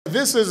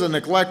This is an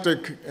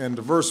eclectic and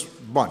diverse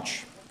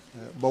bunch,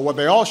 but what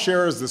they all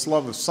share is this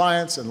love of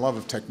science and love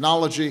of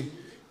technology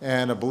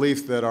and a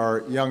belief that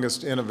our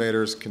youngest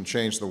innovators can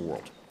change the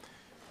world.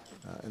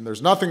 And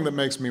there's nothing that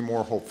makes me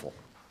more hopeful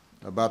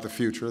about the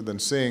future than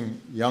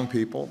seeing young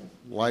people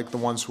like the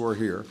ones who are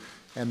here,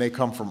 and they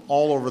come from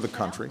all over the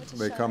country.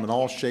 They come in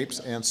all shapes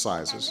and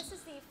sizes.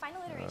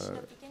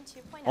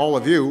 All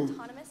of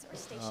you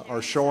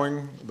are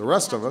showing the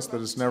rest of us that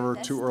it's never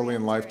too early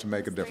in life to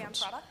make a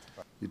difference.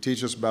 You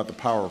teach us about the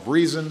power of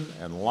reason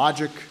and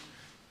logic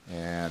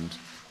and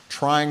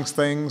trying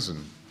things and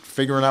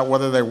figuring out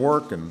whether they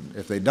work, and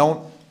if they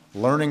don't,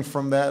 learning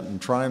from that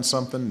and trying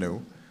something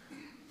new.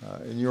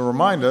 And you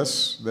remind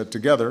us that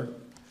together,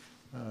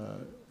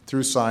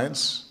 through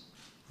science,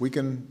 we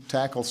can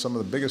tackle some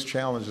of the biggest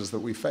challenges that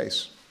we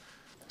face.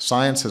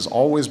 Science has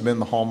always been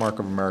the hallmark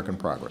of American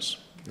progress.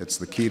 It's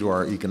the key to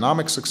our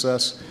economic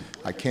success.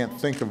 I can't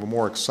think of a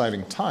more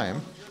exciting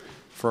time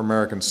for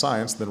American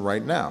science than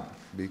right now,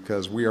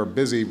 because we are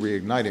busy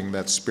reigniting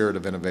that spirit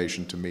of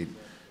innovation to meet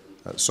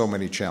so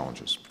many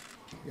challenges.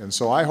 And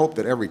so I hope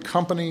that every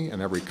company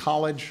and every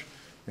college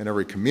and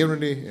every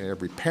community and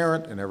every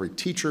parent and every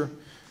teacher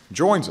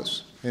joins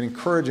us in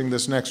encouraging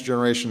this next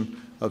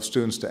generation of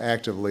students to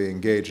actively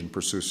engage and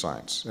pursue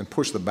science and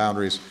push the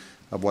boundaries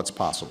of what's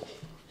possible.